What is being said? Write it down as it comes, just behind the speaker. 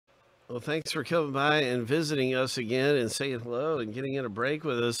Well, thanks for coming by and visiting us again and saying hello and getting in a break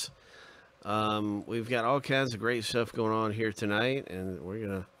with us. We've got all kinds of great stuff going on here tonight, and we're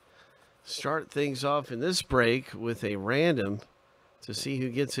going to start things off in this break with a random to see who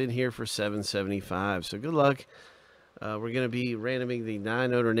gets in here for 775. So good luck. We're going to be randoming the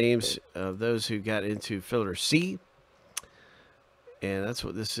 9 owner names of those who got into filler C, and that's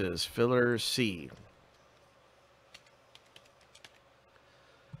what this is, filler C.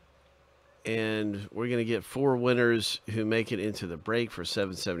 And we're going to get 4 winners who make it into the break for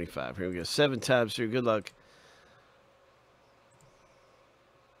 775. Here we go. 7 times through. Good luck.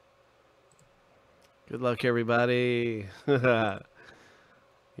 Good luck, everybody. Here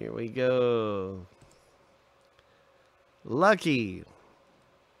we go. Lucky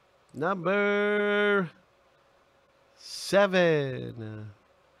number 7.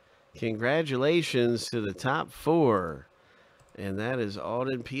 Congratulations to the top 4. And that is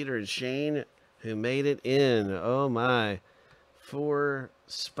Alden, Peter, and Shane who made it in. Oh, my. 4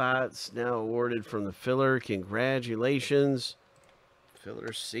 spots now awarded from the filler. Congratulations,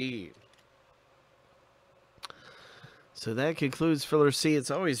 filler C. So that concludes filler C.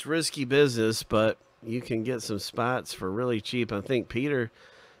 It's always risky business, but you can get some spots for really cheap. I think Peter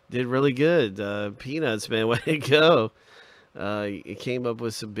did really good. Peanuts, man, way to go. It came up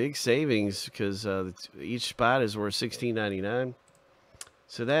with some big savings because each spot is worth $16.99.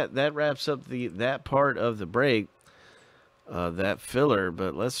 So that wraps up that part of the break, that filler.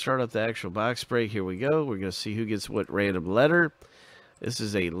 But let's start up the actual box break. Here we go. We're going to see who gets what random letter. This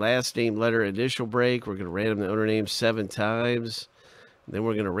is a last name letter initial break. We're going to random the owner name 7 times. Then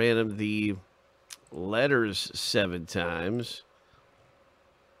we're going to random the letters 7 times.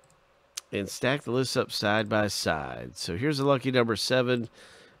 And stack the lists up side by side. So here's the lucky number 7,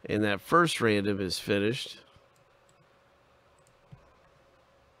 and that first random is finished.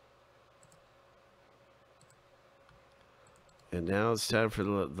 And now it's time for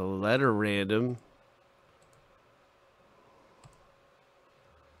the letter random.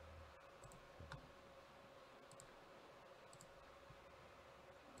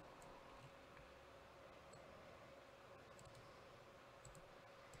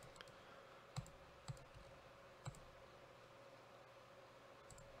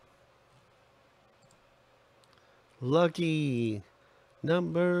 Lucky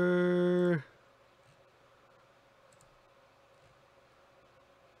number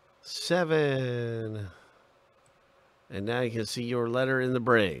 7. And now you can see your letter in the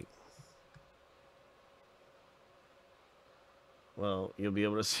break. Well, you'll be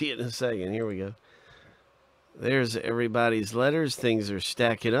able to see it in a second. Here we go. There's everybody's letters. Things are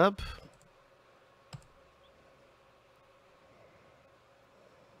stacking up.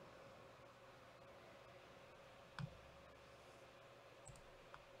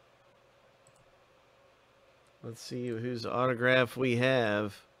 Let's see whose autograph we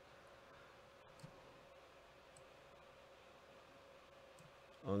have.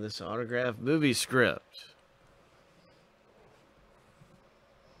 On this autograph movie script.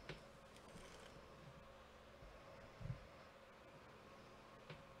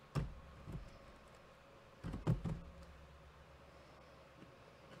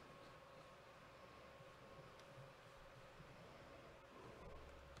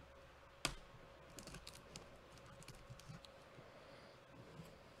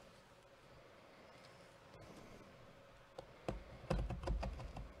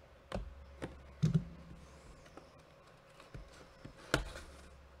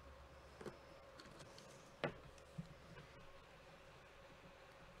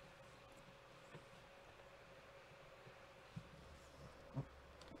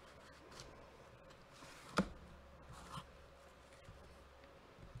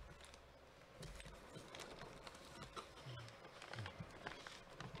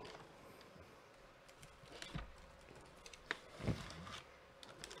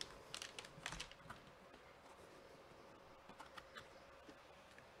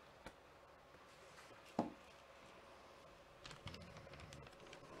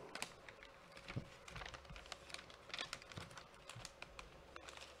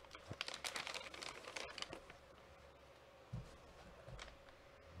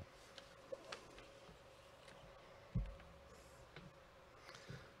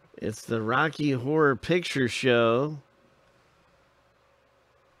 It's the Rocky Horror Picture Show.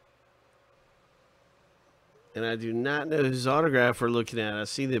 And I do not know whose autograph we're looking at. I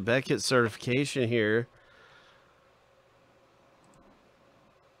see the Beckett certification here.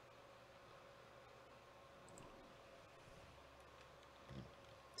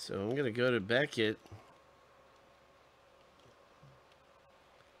 So I'm going to go to Beckett.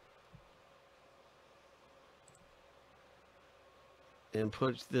 and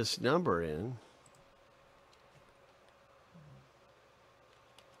put this number in.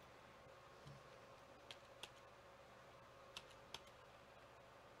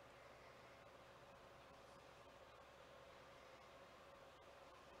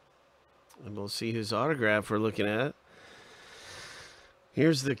 And we'll see whose autograph we're looking at.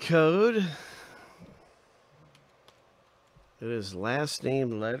 Here's the code. It is last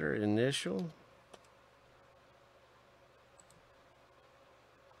name, letter, initial.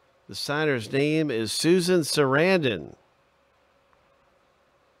 The signer's name is Susan Sarandon.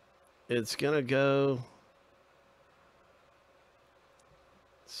 It's going to go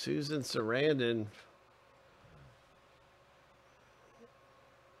Susan Sarandon.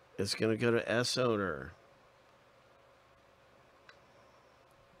 It's going to go to S owner.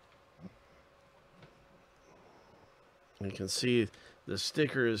 You can see the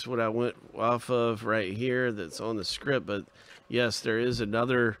sticker is what I went off of right here that's on the script. But yes, there is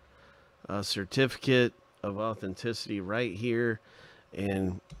another certificate of authenticity right here.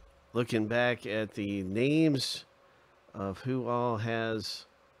 And looking back at the names of who all has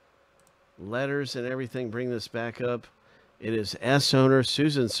letters and everything, bring this back up. It is S owner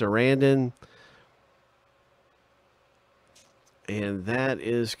Susan Sarandon. And that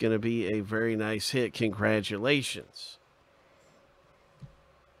is going to be a very nice hit. Congratulations.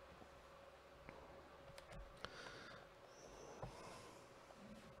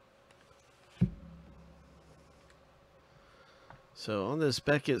 So on this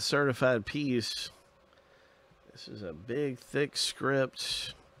Beckett certified piece, this is a big, thick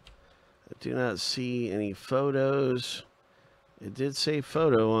script. I do not see any photos. It did say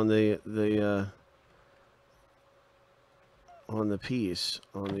photo on the piece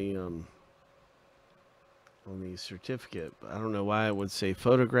on the certificate. I don't know why it would say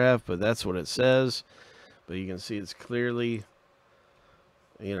photograph, but that's what it says. But you can see it's clearly,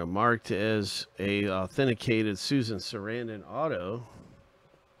 you know, marked as a authenticated Susan Sarandon auto.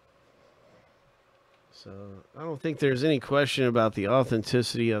 So I don't think there's any question about the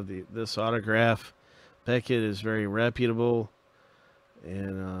authenticity of this autograph. Beckett is very reputable.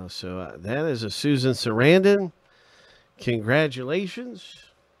 And so that is a Susan Sarandon. Congratulations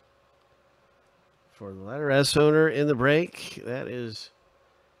for the letter S owner in the break. That is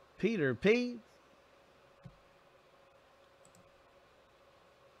Peter P.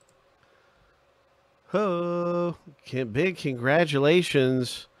 Oh, big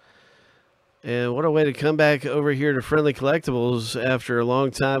congratulations. And what a way to come back over here to Friendly Collectibles after a long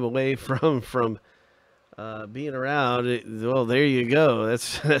time away from being around. Well, there you go.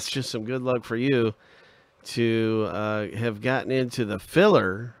 That's just some good luck for you to have gotten into the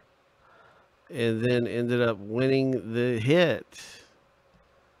filler and then ended up winning the hit.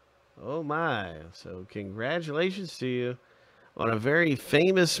 Oh my. So congratulations to you on a very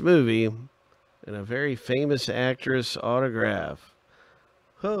famous movie and a very famous actress autograph.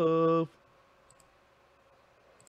 Ho!